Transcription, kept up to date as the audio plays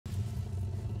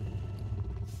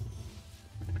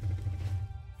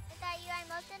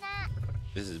looking at?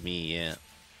 This is me, yeah.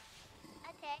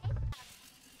 Okay. Do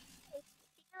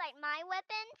you like my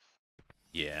weapons?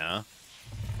 Yeah.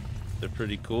 They're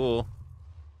pretty cool.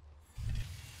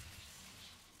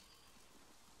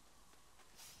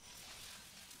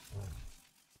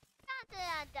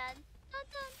 Dun.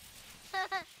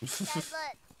 That's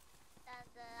what. Dun,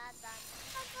 dun, dun,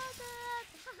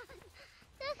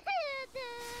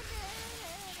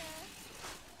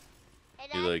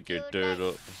 dun. You like your dirt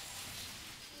up?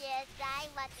 Yes, I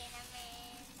was in a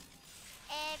man.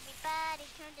 Everybody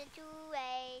turned into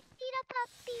a little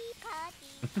puppy,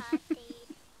 potty.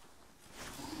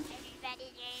 Everybody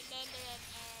turned into a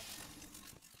man.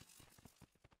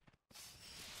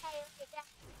 Hey, look at that.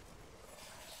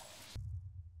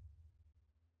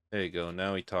 There you go.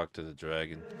 Now we talk to the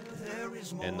dragon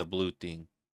and the blue thing.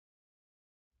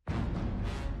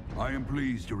 I am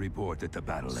pleased to report that the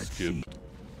battle at sea.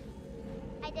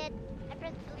 I did. I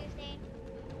pressed the blue thing.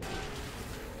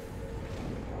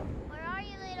 Where are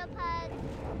you, little pud?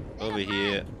 Over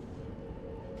here.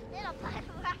 Little pud,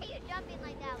 why are you jumping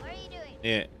like that? What are you doing?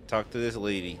 Yeah, talk to this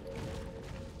lady.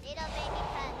 Little baby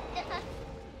pud.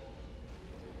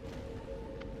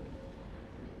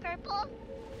 Purple?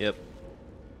 Yep.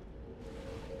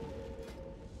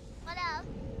 What else?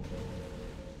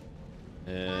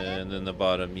 And then the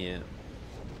bottom, yeah.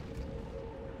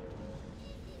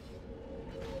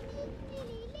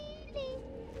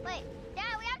 Wait,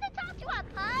 Dad, we have to talk to a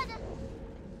pud.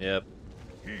 Yep.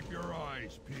 Keep your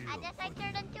eyes peeled. I guess I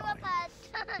turned into a pud.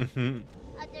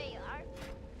 Oh, there you are.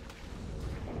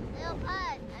 Little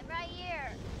pud, I'm right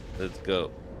here. Let's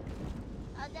go.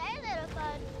 Oh, there, little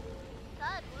pud.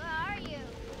 Pud, where are you?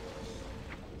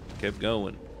 Kept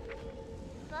going.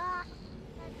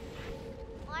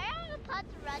 Why are the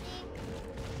puds running?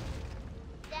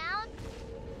 Down?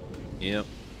 Yep.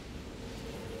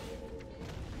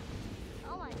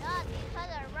 Oh my god, these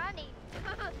puds are running.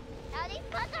 Now these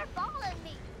puds are following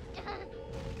me.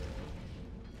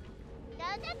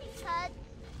 Now that these puds.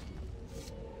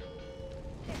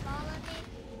 They're following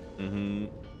me.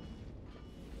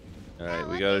 Alright,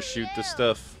 we what gotta do shoot you the do?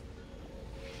 stuff.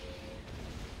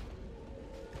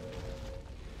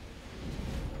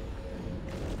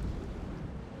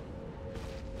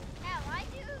 Now,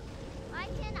 why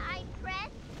can I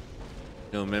press?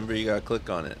 No, remember you gotta click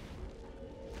on it.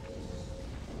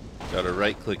 Gotta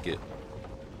right click it.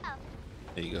 Oh,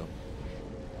 There you go.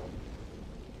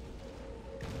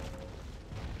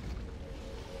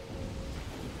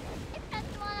 I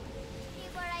just want to see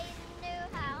what I knew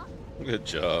how. Good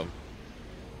job.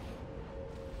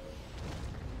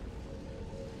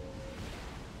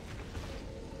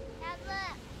 Now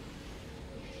look,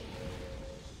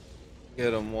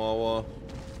 Get him, Wawa.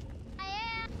 I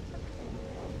am.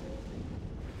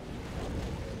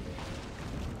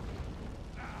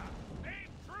 Aim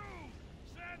true!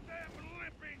 Send them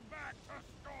limping back to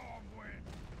Stormwind!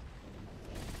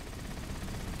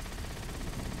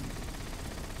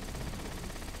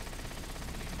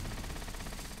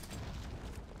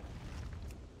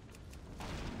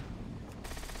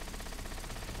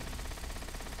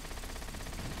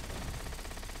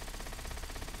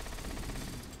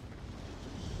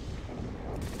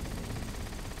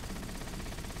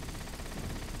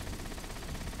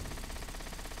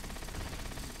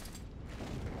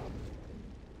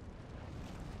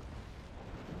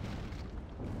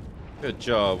 Good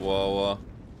job, Wawa.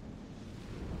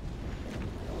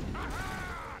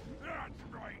 Aha! That's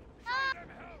right! Ah! Them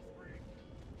hellscream!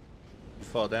 You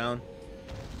fall down?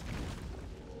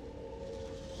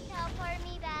 Teleport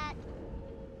me back.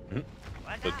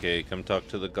 Okay, come talk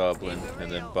to the goblin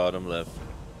and then bottom left.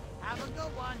 Have a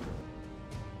good one.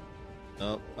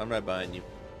 Oh, I'm right behind you.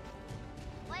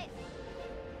 Wait.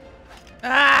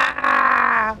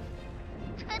 Ah!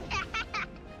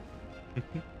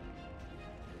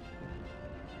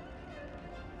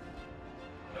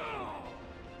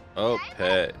 Oh,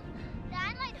 pet.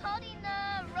 I'm like holding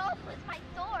the rope with my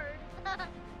sword.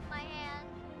 My hand.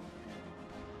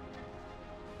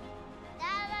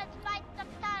 Now let's fight the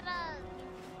katanas.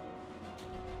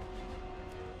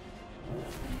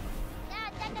 Now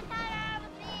take the katana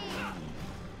with me.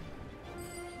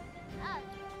 Oh,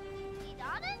 he's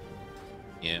on it?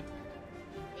 Yeah.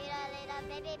 Little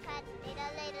baby pup,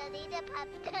 little pup.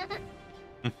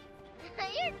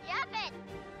 You're jumping.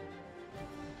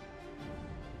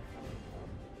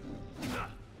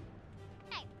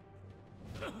 Hey.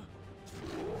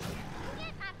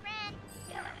 Get my friend.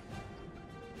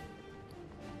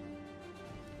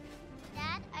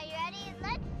 Dad, are you ready?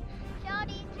 Let's show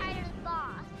these titles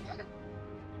boss.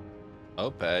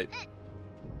 Oh, pet.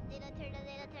 Little turtle.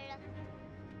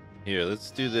 Here,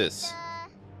 let's do this.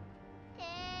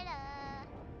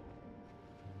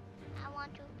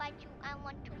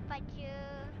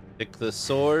 Pick the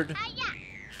sword. Hiya!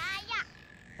 Hiya!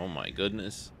 Oh my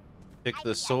goodness. Pick I the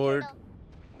be a sword. turtle.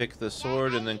 Pick the Dad,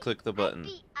 sword and then click the I button.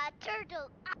 be a turtle.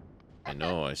 I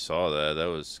know, I saw that. That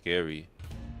was scary.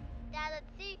 Dad,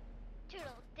 let's see.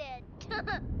 Turtle's dead.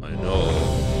 I know.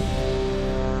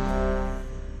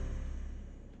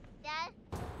 Dad,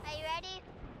 are you ready?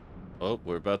 Oh,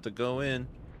 we're about to go in.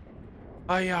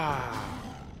 Aya!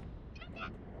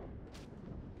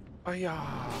 Aya!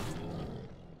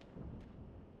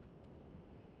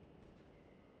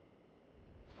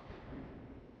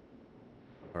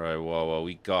 Alright, Wawa,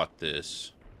 we got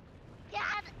this.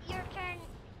 Dad, your turn.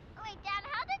 Wait, Dad,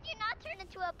 how did you not turn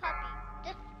into a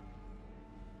puppy?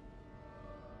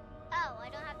 Oh, I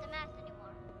don't have the mask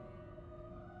anymore.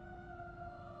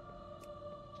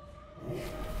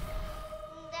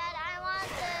 Dad, I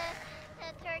want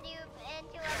to turn you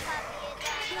into a puppy, and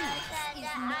then I said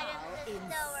that items is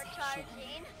still were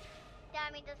charging.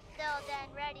 That means it's still then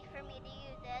ready for me to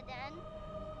use it then.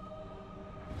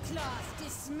 Class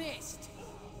dismissed.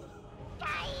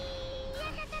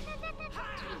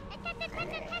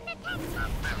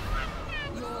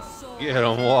 Your soul Get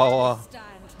him, Wawa.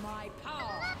 understands my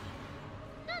power.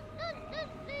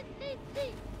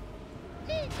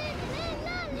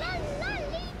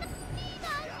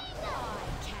 I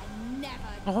can never.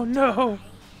 Oh no!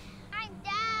 I'm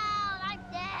down. I'm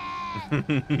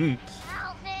dead.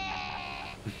 Help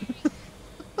me.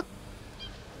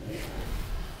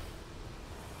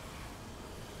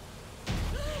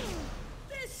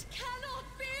 This cannot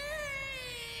be.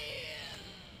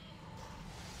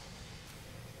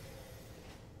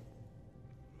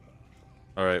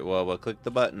 Alright, Wawa, click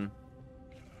the button.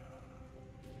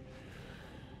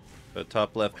 The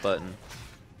top left button.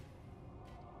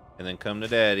 And then come to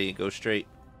Daddy. Go straight.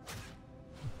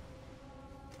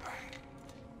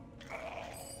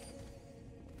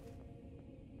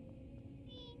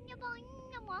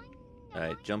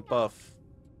 Alright, jump off.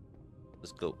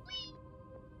 Let's go.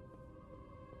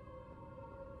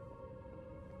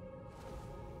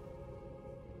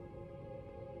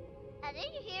 Did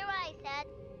you hear what I said?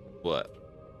 What?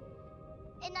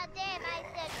 In a game, I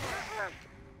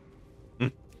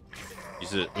said. You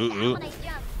said, When ooh. I jumped.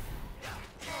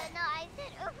 No, I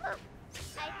said.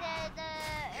 I said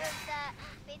that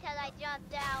because I jumped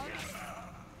down.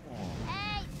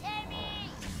 Hey, Sammy!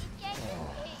 You chasing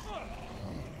me.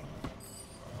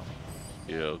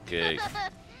 You're okay.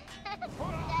 That I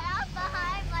was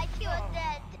behind like he was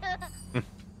dead.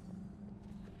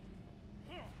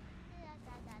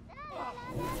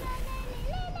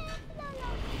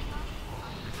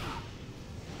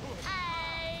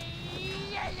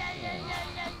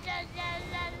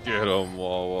 Get him,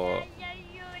 Wawa.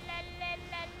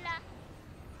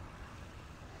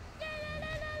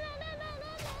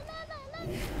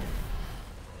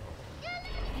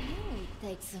 It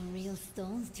takes some real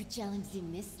stones to challenge the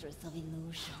mistress of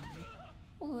illusion.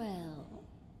 Well,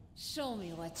 show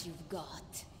me what you've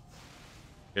got.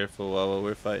 Careful, Wawa.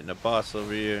 We're fighting a boss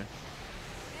over here.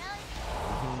 Really?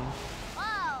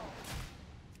 Whoa!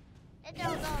 It's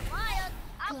all going wild.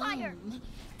 I'm fired. Come,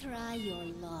 try your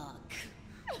luck.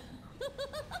 Which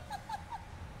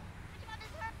one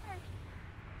is her?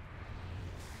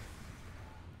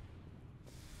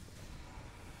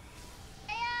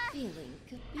 Feeling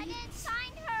a I bit didn't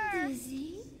find her.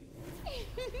 dizzy?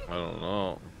 I don't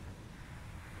know.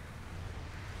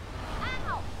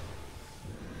 Ow!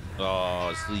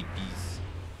 Oh, sleepies.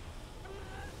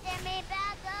 Get me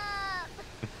back up.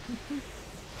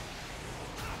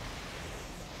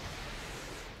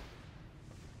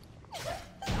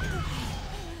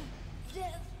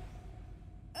 Death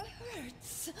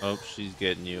hurts. Oh, she's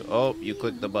getting you. Oh, you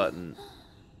clicked the button.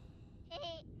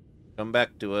 Hey, Come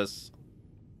back to us.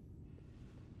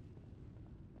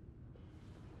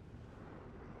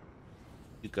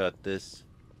 You got this.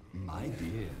 My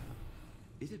dear,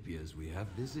 it appears we have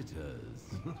visitors.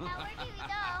 now where do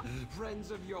we go?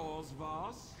 Friends of yours,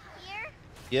 Voss? Here?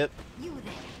 Yep. You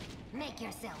there, make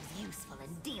yourselves useful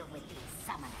and deal with these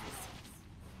summoners.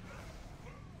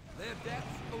 Their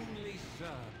deaths only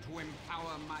serve to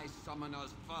empower my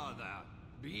summoners further.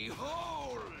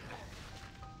 Behold!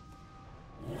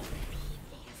 Their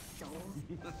soul.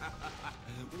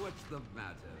 What's the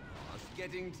matter, Voss?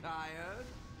 Getting tired?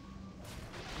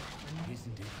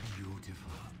 Isn't it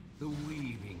beautiful? The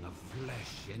weaving of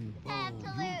flesh and bone.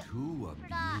 Absolute. You too are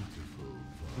Forgot. beautiful,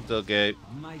 Voss. It's okay.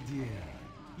 My dear,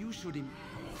 you should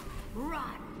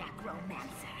Run,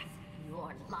 necromancer.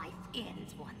 Your life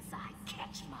ends once I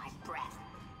catch my breath.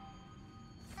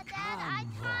 But Dad, I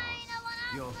Come, kinda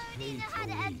Voss. Your wanna learn fate how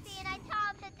to awaits. SP and I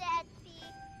talked to the SP.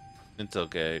 It's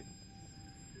okay.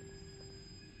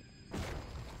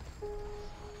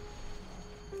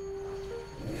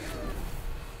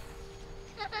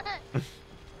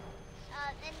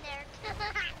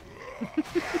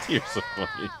 You're so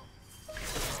funny.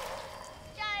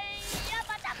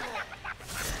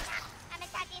 I'm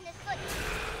attacking his foot.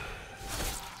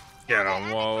 Get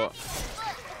him, Wawa.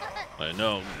 I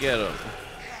know, get him.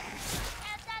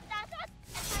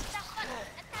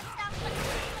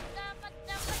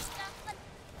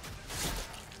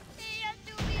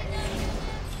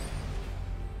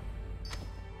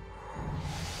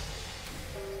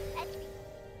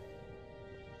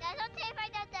 That's okay if I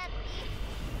did that,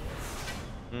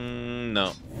 please.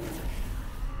 No.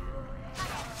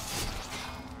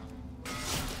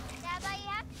 Yeah, but you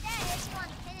have to say it if you want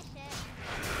to finish it.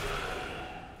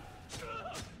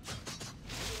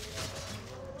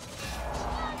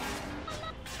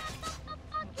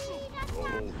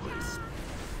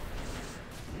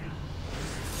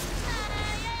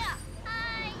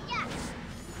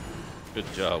 Good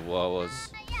job,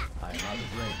 Wawas. I'm out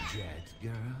of range yet,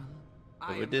 girl.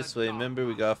 Over this way, remember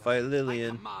we gotta fight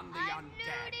Lillian. Command the I'm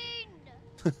undead.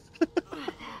 looting!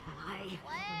 I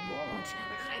won't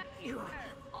let you.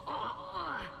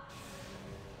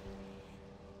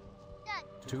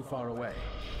 Too far away.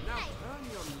 Now Hey,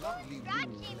 turn your lovely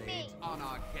scratching moon me. blades on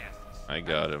our guests. I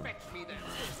got and him. Fetch me them.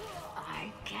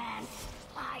 I can't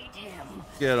fight him.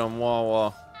 Get him,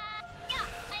 Wawa.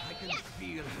 I can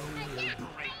feel the will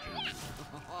breaking.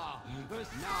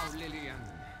 Now, Lillian,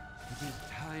 it is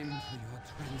time for your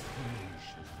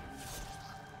transformation.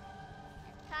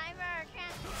 Time for our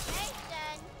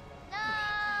transformation. No!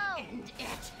 End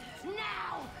it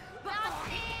now. Not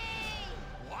me!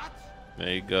 What?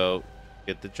 There you go.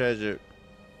 Get the treasure.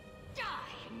 Die,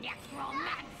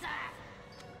 necromancer.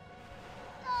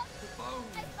 No! The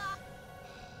bones. I thought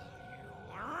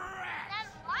You rat. that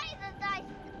Razer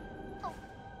dice. Oh,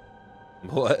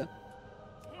 What?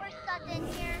 we're stuck in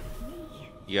here.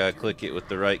 You gotta click it with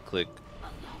the right click.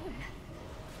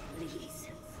 Please.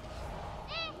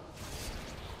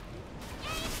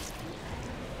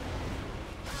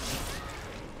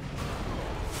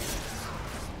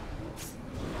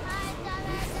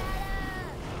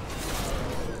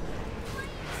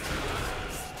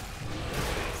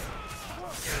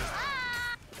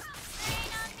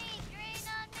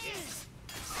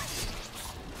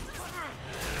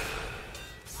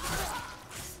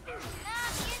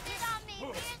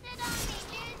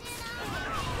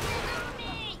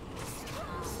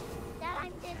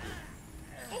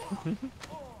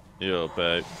 Yo,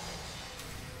 babe.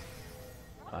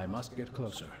 I must get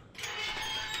closer.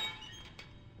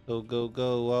 Go, go,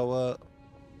 go, Wawa.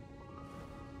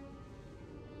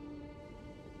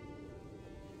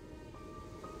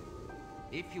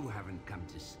 If you haven't come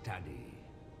to study,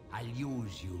 I'll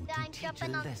use you to I'm teach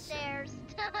jumping a upstairs.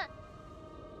 lesson.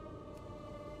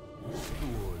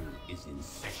 School is in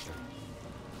session.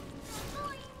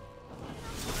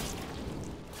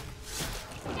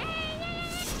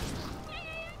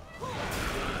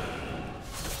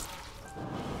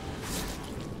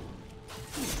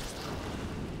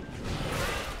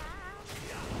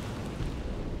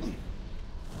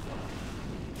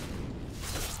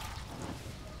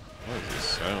 Why does this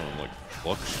sound like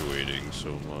fluctuating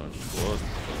so much? What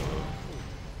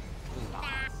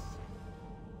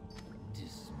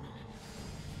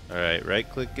the? Alright, right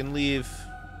click and leave.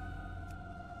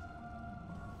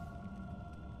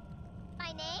 My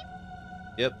name?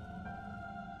 Yep.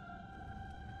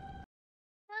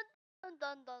 Dun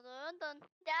dun dun dun dun.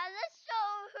 Now let's show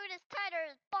who this title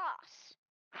is boss.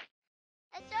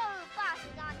 Let's show who boss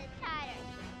is on this title.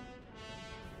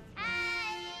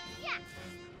 Yeah.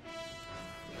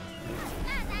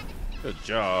 Good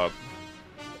job.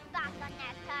 Boss on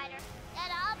that title. Then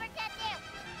I'll protect you.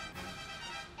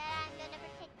 Then I'm gonna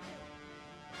protect you.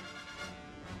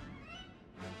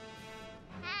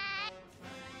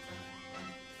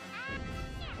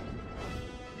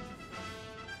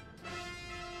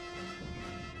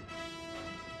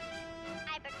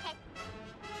 I protect.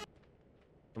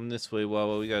 Come this way,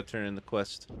 Wawa. We gotta turn in the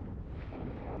quest.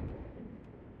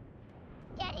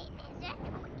 Getting is that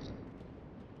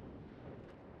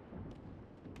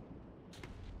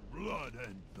Blood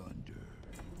and thunder.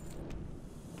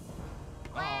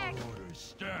 Where? Our orders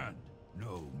stand,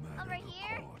 no matter Over the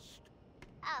here? cost.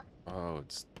 Oh, Oh,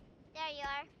 it's. there you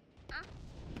are. Huh?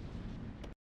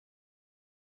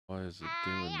 Why is it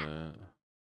doing yeah. that?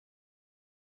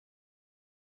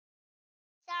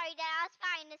 Sorry, Dad. I was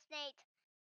fighting this Nate.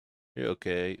 You're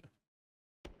okay.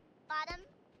 Bottom.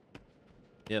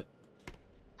 Yep.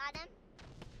 Bottom.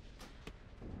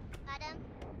 Bottom.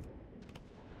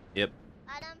 Yep.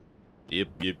 Bottom. Yep.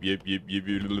 Yep. Yep. Yep. Yep.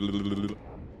 Yep.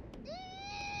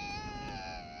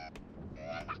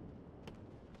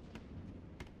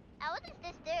 Now, what does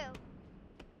this do?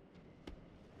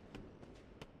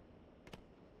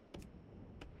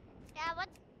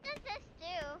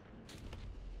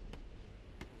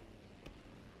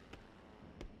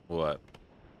 What?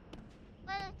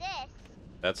 What is this?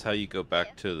 That's how you go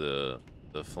back to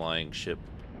the flying ship.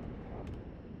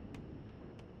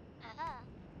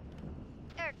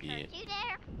 There, Yeah. you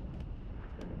there?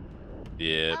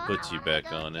 Yeah, it Oh, puts I you wanna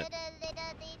back go on to it. the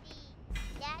little lady.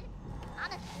 Dad, I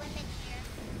wanna swim in here.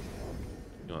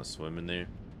 You want to swim in there?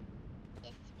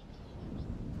 Yes,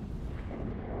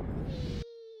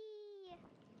 whee!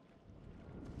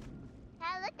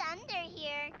 I looked under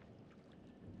here.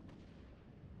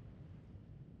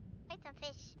 Find some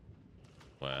fish.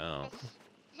 Wow.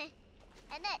 Fish.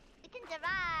 And then we can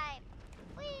survive.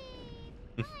 Whee!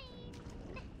 Mine.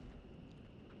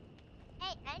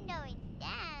 Hey, I'm going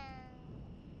down.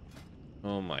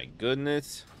 Oh my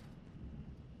goodness.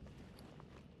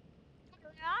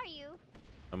 Where are you?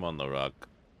 I'm on the rock.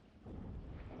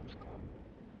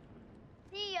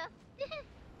 See ya.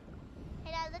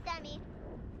 Hey, Dad, look at me.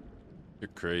 You're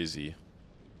crazy.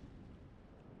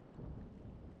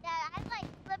 Dad, I'm like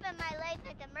flipping my legs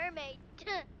like a mermaid.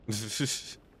 Let's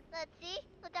see.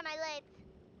 Look at my legs.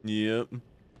 Yep.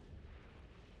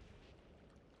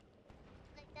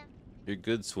 Like them. You're a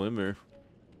good swimmer.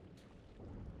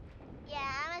 Yeah,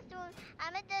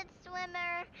 I'm a good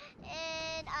swimmer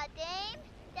in a game.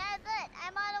 Dad, look,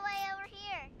 I'm all the way over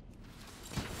here.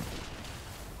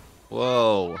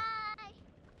 Whoa. Hi.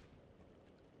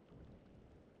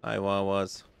 Hi,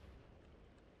 Wawas.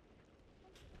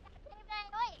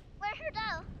 Wait, where'd her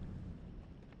go?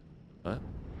 What?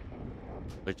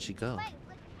 Where'd she go?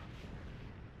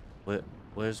 Wait,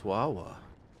 Where's Wawa?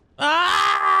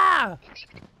 Ah!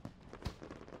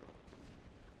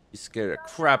 You scared the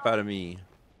crap out of me.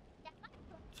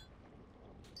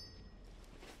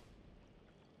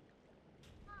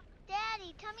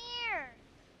 Daddy, come here.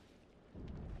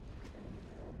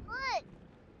 Look,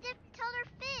 different color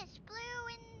fish, blue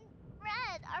and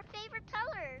red, our favorite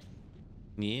colors.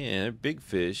 Yeah, they're big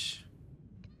fish.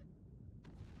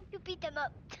 You beat them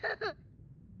up.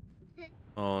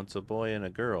 Oh, it's a boy and a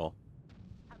girl.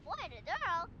 A boy and a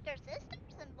girl, they're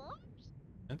sisters and boys.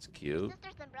 That's cute.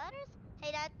 Sisters and brothers.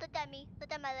 Hey, Dad, look at me.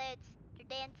 Look at my legs. They're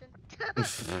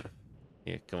dancing.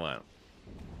 Yeah, come on.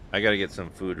 I gotta get some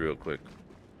food real quick.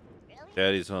 Really?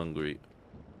 Daddy's hungry.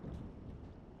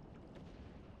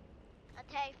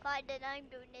 Okay, fine, then I'm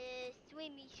doing this.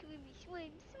 Swimmy, swimmy,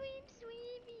 swim, swim,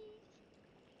 swimmy.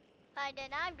 Fine, then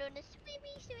I'm doing the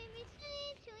swimmy, swimmy,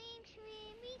 swim, swim,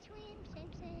 swimmy, swim, swim,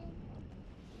 swim.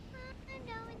 I'm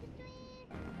going to swim.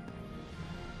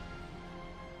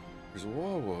 There's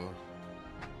Wawa.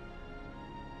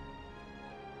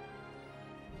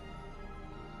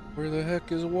 Where the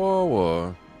heck is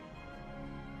Wawa?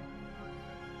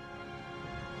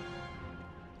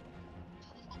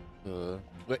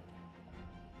 Wait.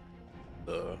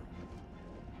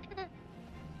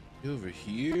 You over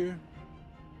here?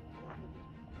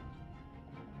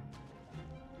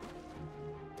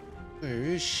 Where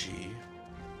is she?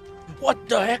 What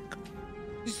the heck?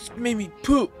 This made me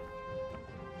poop.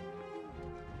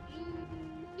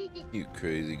 You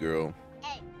crazy girl.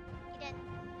 Hey,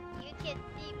 you can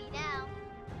see me now.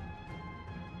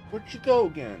 Where'd she go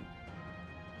again?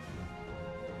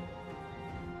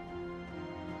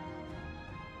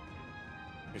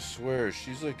 I swear,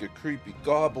 she's like a creepy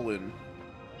goblin.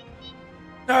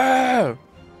 Ah!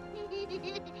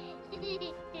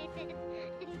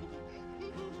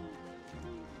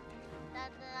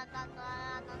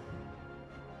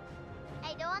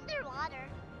 Hey, go underwater.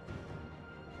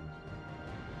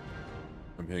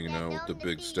 I'm hanging Yeah, out with down the the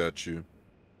big beach. statue.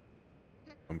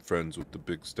 I'm friends with the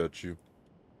big statue.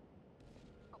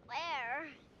 Where?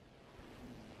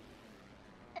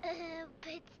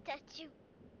 Big statue.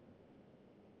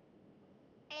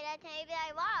 Hey, that's maybe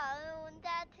I wow. And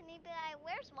that's maybe I.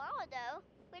 Where's Wawa though?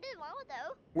 Where did Wawa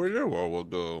go? Where did Wawa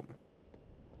go?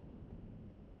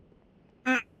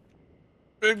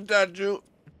 Big statue.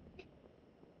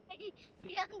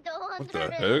 Yeah, the one What the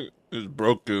that- heck? It's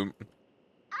broken.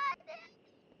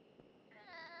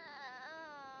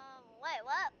 Wait,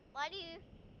 what? What do you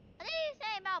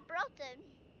say about broken?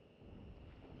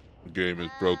 The game is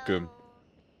broken. Oh,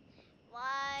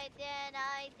 why did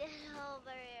I get over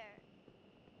here?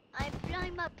 I'm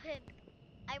flying up him.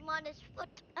 I'm on his foot.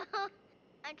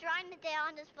 I'm trying to stay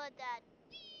on his foot, Dad.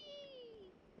 Whee!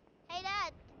 Hey,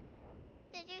 Dad.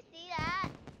 Did you see that?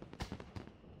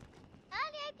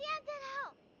 Daddy, I can't get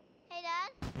out. Hey,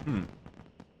 Dad.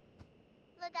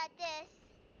 Look at this.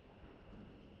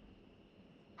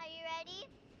 Are you ready?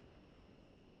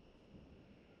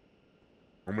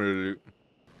 I'm ready.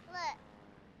 Look.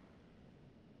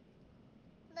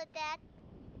 Look, Dad.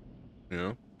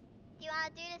 Yeah? Do you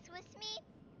want to do this with me?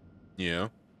 Yeah.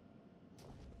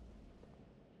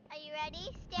 Are you ready?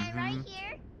 Stand stand right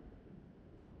here.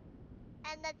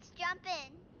 And let's jump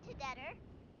in to Deader.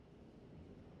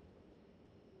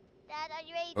 Dad, are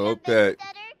you ready to jump in Okay. to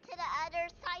Deader? To the other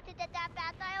side to that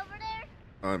bad guy over there?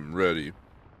 I'm ready.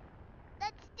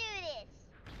 Let's do this.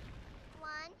 1,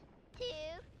 2,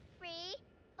 3,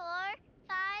 4,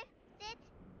 5, 6,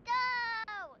 go!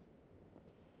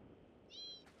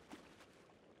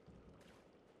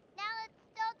 Now let's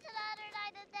go to the other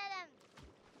side to get him.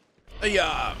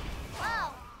 Yeah.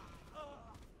 Whoa!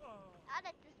 I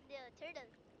like this little turtle.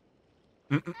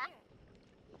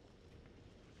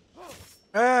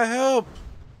 Ah, help!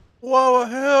 Whoa,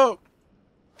 help!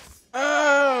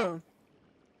 Ah!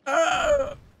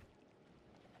 Ah!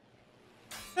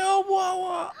 Help,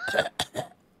 Wawa!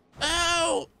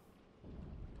 Ow!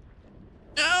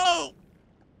 Ow!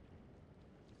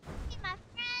 Hey, my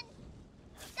friend!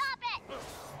 Stop it!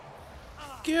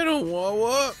 Get him,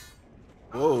 Wawa!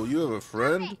 Whoa, you have a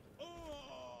friend?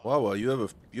 Wawa, you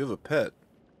have a pet.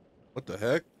 What the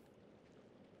heck?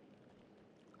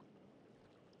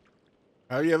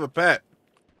 How do you have a pet?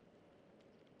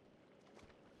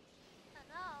 Oh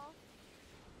no.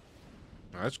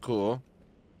 That's cool.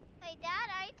 Hey, Dad,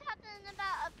 are you talking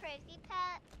about a crazy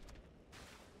pet?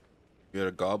 You got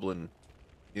a goblin.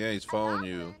 Yeah, he's following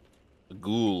you. Goblin? A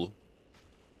ghoul.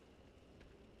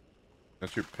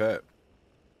 That's your pet.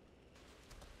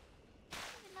 I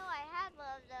didn't even know I had one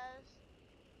of those.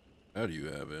 How do you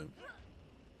have it?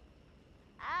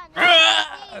 I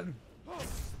don't know.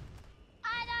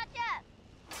 I got you.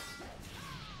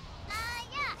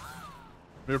 Yeah.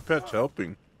 Your pet's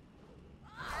helping.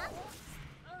 Huh?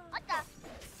 What the?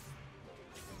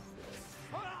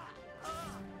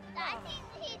 I think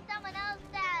he's someone else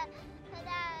that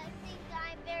thinks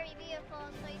I'm very beautiful,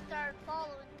 so he started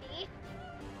following me.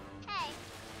 Hey,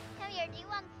 come here. Do you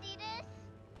want to see this?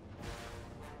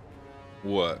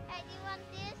 What? Hey, do you want to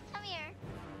see this? Come here.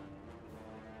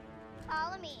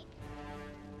 Follow me.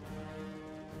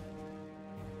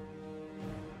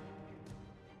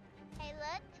 Hey,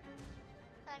 look.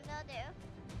 What I'm gonna do.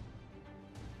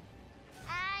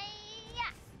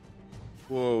 Yeah.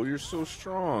 Whoa, you're so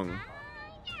strong.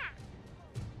 Yeah.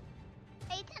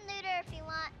 Hey, you can loot her if you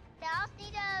want. But I'll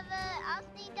sneak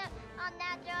up on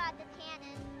that girl at the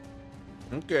cannon.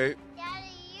 Okay.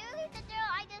 Daddy, you hit the girl.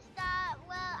 I just I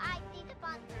sneaked up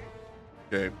on her.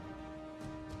 Okay.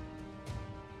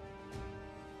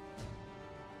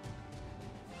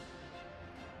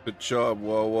 Good job,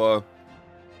 Wawa.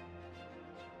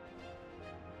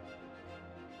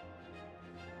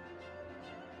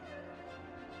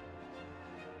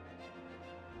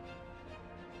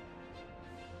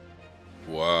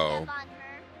 Wow. Sneak up on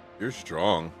her. You're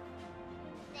strong.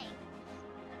 Thanks.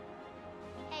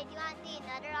 Hey, do you want to see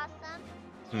another awesome?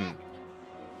 Hmm.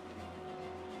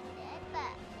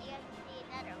 But you have to see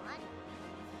another one.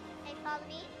 Hey, follow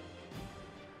me.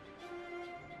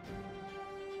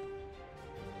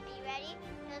 Are you ready?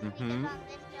 Let's sneak up on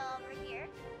this girl over here.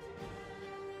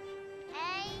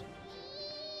 Hey,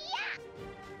 yeah.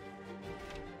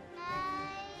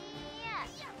 Yeah.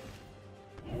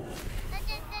 Let's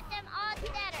just set them all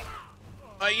together.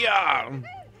 Yeah.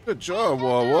 Good job, You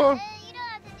Wawa. don't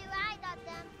have to do. I got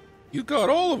them. You got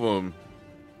all of them.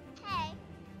 Hey. Want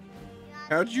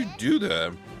How'd you this? do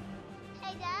that?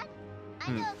 Hey, Dad.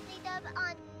 I know sneak up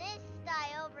on this guy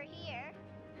over here.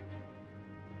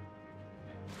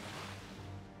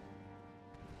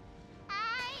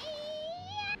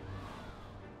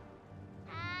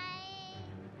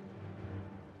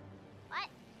 What?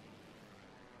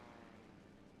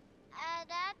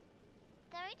 Dad,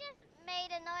 we just made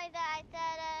a noise that I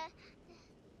said,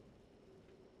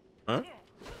 Huh? yeah.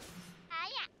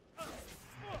 Yeah.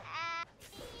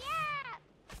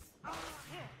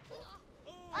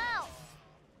 Oh.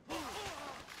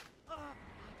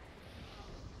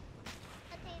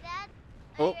 Let's see, Dad.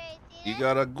 Are Oh, you ready to see you this?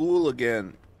 got a ghoul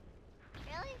again.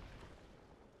 Really?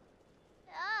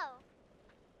 Oh.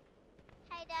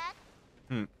 Hey, Dad.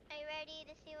 Hmm. Are you ready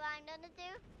to see what I'm gonna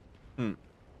do? Hmm.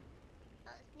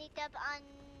 I'll sneak up on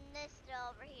this girl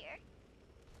over here.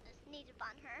 I'll sneak up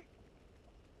on her.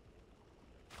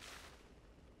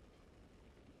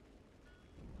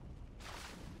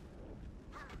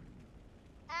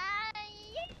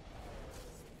 Yeah.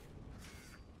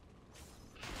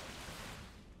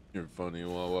 You're funny,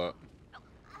 Wawa.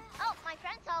 Oh, my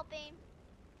friend's helping.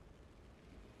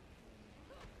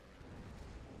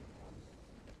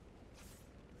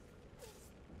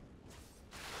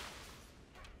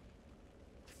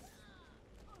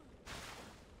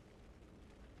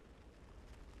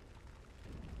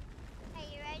 Hey,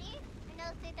 you ready? I'm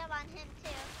gonna sneak up on him too.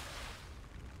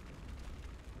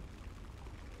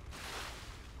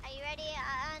 Are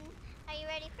Are you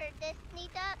ready for this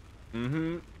sneak up?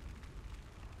 Mm-hmm.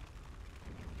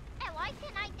 Hey, why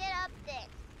can't I get up this?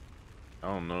 I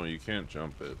don't know. You can't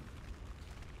jump it.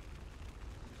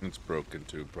 It's broken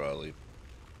too, probably.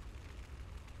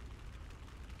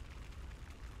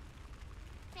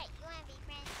 Hey, you wanna be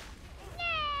friends?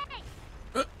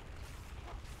 Yay!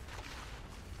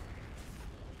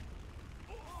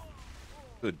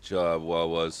 Good job,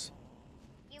 Wawas.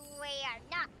 We are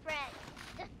not friends.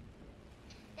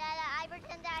 That I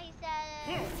pretend that he said,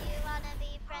 do you wanna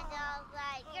be friends? I was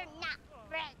like, you're not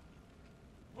friends.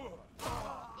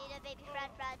 Need a baby fraud.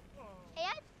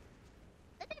 Hey,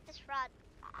 look at this fraud.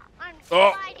 I'm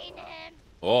fighting him.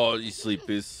 Oh, you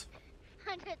sleepies.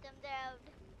 I put them down.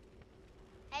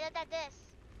 Hey, look at this.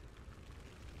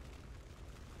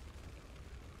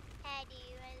 Hey, do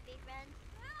you want to be friends?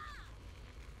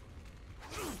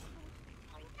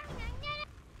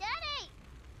 Daddy!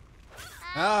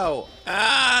 Ow!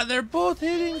 Ah, they're both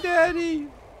hitting Daddy.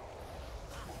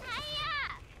 Hiya!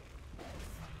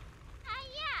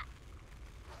 Hiya!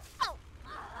 Oh!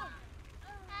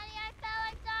 Daddy, I fell.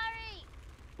 I'm sorry.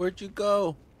 Where'd you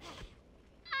go?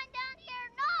 I'm down here.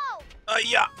 No!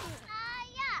 Yeah.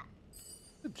 Hiya!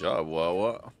 Good job,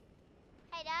 Wawa.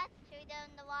 Hey, Dad. Should we go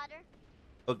in the water?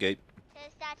 Okay. To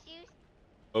the statues?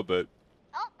 I bet.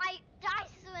 Oh, I died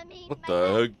swimming. What My the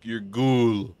dad. heck? You're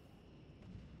ghoul.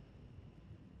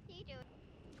 You do it.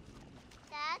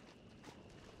 Dad?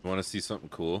 You want to see something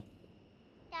cool?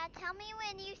 Dad, tell me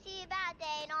when you see a bad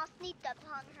day and I'll sneak up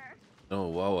on her. No,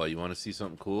 Wawa. You want to see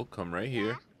something cool? Come right here.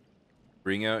 Yeah?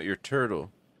 Bring out your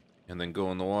turtle, and then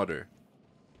go in the water.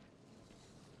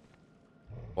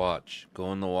 Watch.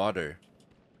 Go in the water.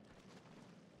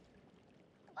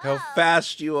 How Whoa.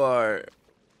 fast you are.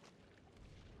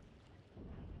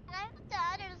 And I put the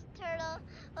other turtle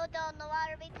down in the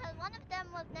water because one of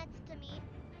them was next to me.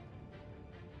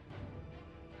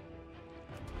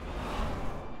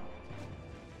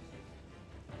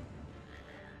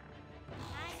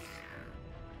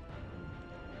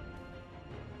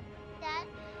 Dad,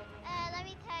 let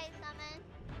me tell you something.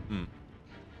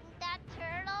 That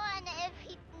turtle, and if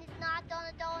he's not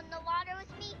gonna go in the water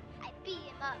with me, I beat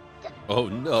him up. Oh,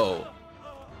 no.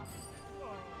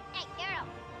 Hey, turtle,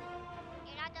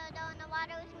 you're not gonna go in the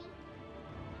water with me?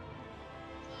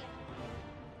 See you.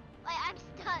 Wait, I'm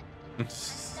stuck. I'm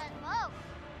stuck. Whoa.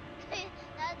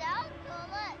 that was cool.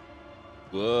 Look,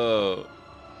 Whoa.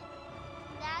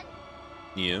 Dad.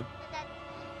 Yeah. When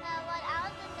I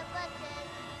was in the bushes,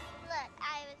 look, I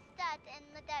was stuck, and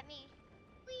look at me.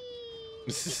 Whee!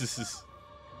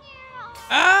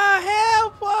 Ah,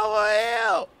 help! Wawa,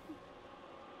 help!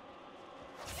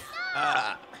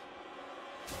 Ah.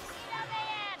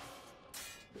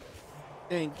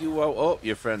 Thank you, Wawa. Oh,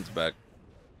 your friend's back.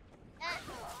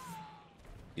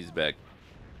 He's back.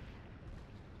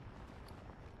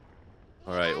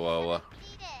 Alright, Wawa.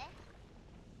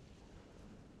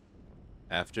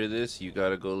 After this, you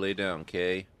gotta go lay down,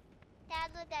 okay?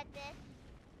 Dad, look at this.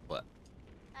 What?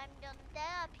 I'm gonna stay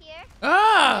up here.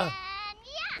 Ah! And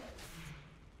yeah!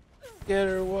 Get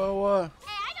her, Wawa.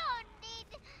 Hey, I don't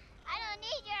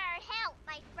need your help,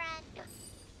 my friend.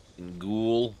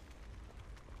 Ghoul.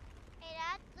 Hey,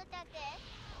 Dad, look at this.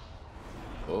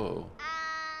 Oh.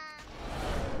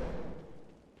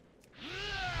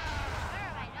 Where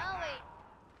am I going?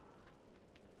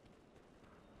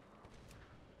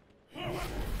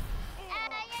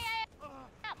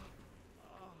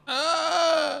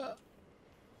 Ah!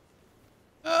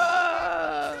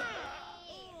 Ah!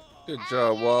 Good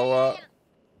job, Wawa.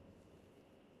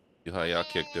 Y'all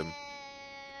kicked him.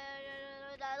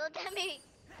 Look at me.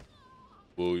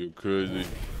 Whoa, you're crazy.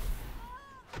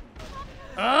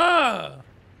 Ah!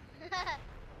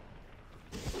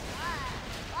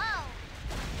 Whoa.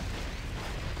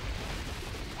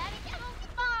 Daddy, get those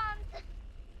bombs.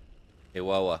 Hey,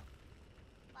 Wawa.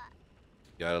 What?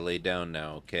 You gotta lay down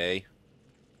now, okay?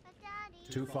 But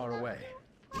Daddy, Too far away.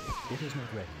 It is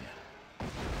not ready yet.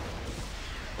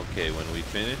 Okay, when we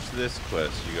finish this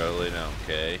quest, you gotta lay down,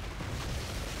 okay?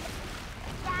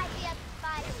 Dad, we have the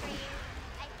spider for you.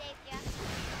 I saved you.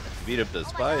 Beat up the Oh my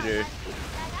spider. God,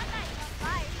 that guy's on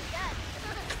fire.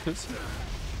 He's dead.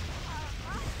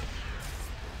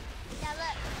 Yeah,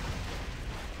 look.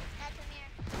 That's a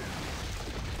mirror.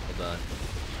 Hold on.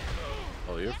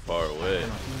 Oh, you're far away.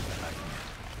 Cannot use that item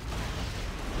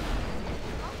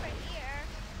Over here.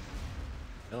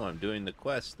 No, I'm doing the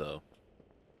quest, though.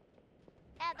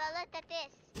 Yeah, but look at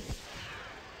this.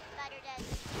 Spider dead.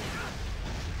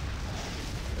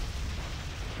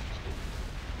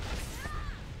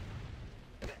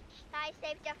 I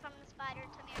saved you from the spider,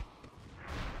 Tamir.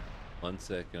 1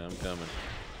 second, I'm coming.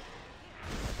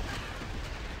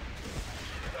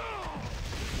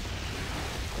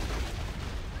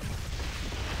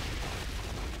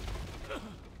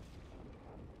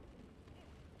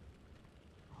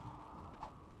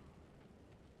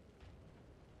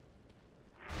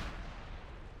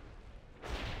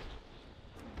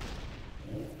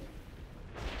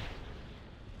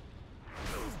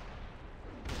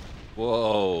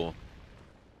 Whoa.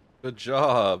 Good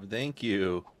job. Thank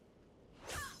you.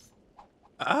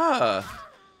 Ah.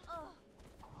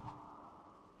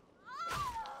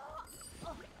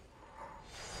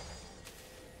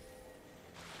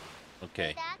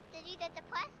 Okay. Dad, did you get the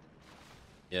quest?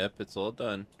 Yep, it's all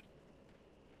done.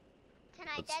 Can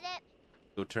I Let's get it?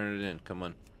 go turn it in. Come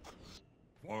on.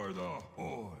 For the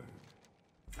Horde.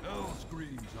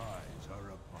 Hellscream's eyes are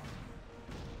upon you.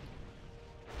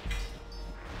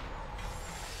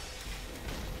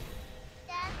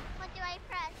 Dad, what do I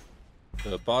press?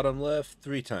 The bottom left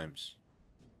 3 times.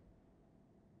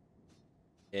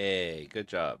 Hey, good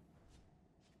job.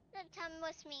 That time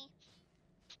was me.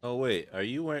 Oh wait, are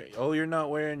you wearing? Oh, you're not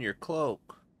wearing your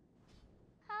cloak.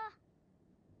 Huh?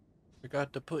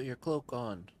 Forgot to put your cloak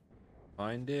on.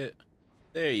 Find it.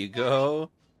 There you go.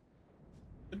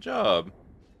 Good job.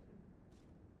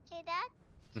 Okay, Dad,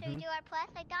 should we do our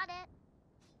quest? I got it.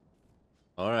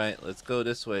 All right, let's go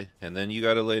this way, and then you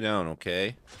gotta lay down,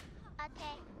 okay?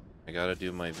 Okay. I gotta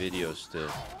do my video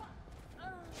still.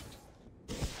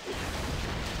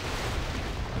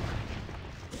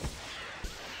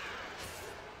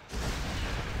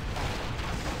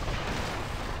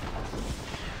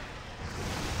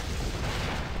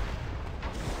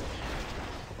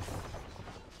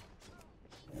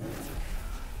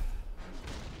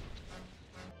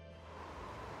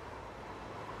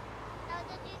 What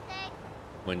did you say?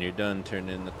 When you're done, turn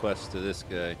in the quest to this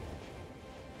guy.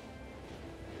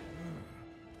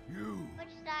 You, Which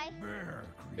die? bear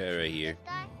Guy creature. right here. This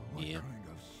die? What Yeah. kind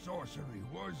of sorcery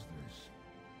was this?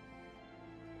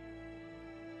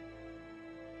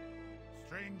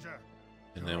 Stranger.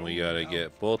 And then we gotta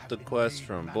get both the quests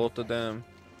from both of them,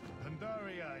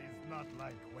 Pandaria is not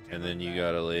like whatever and then you land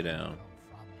gotta lay you down. come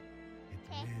from. It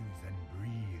Okay. lives and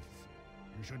breathes.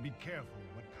 You should be careful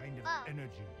what kind of Oh.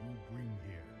 energy you bring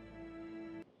here.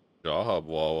 Job,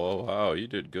 WAWA. Wow, you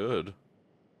did good.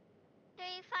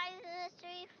 Should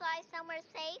we fly somewhere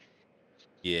safe?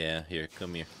 Yeah, here,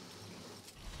 come here.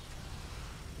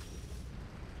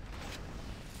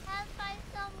 Let's fly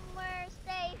somewhere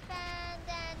safe and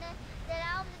then get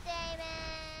out of the day,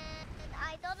 man. And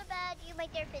I go to bed, you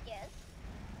make their videos.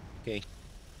 Okay,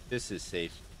 this is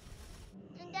safe.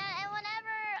 And then and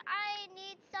whenever I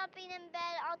need something in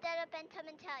bed, I'll get up and come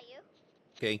and tell you.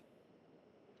 Okay.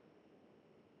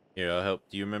 Here, I'll help.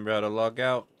 Do you remember how to log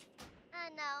out?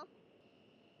 No.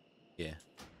 Yeah.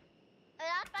 But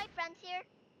that's my friends here.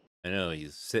 I know,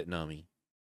 he's sitting on me.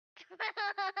 He's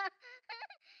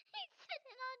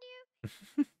sitting on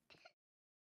you.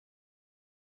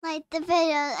 Like the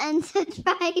video and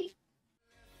subscribe.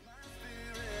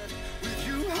 With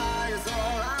you high as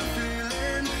all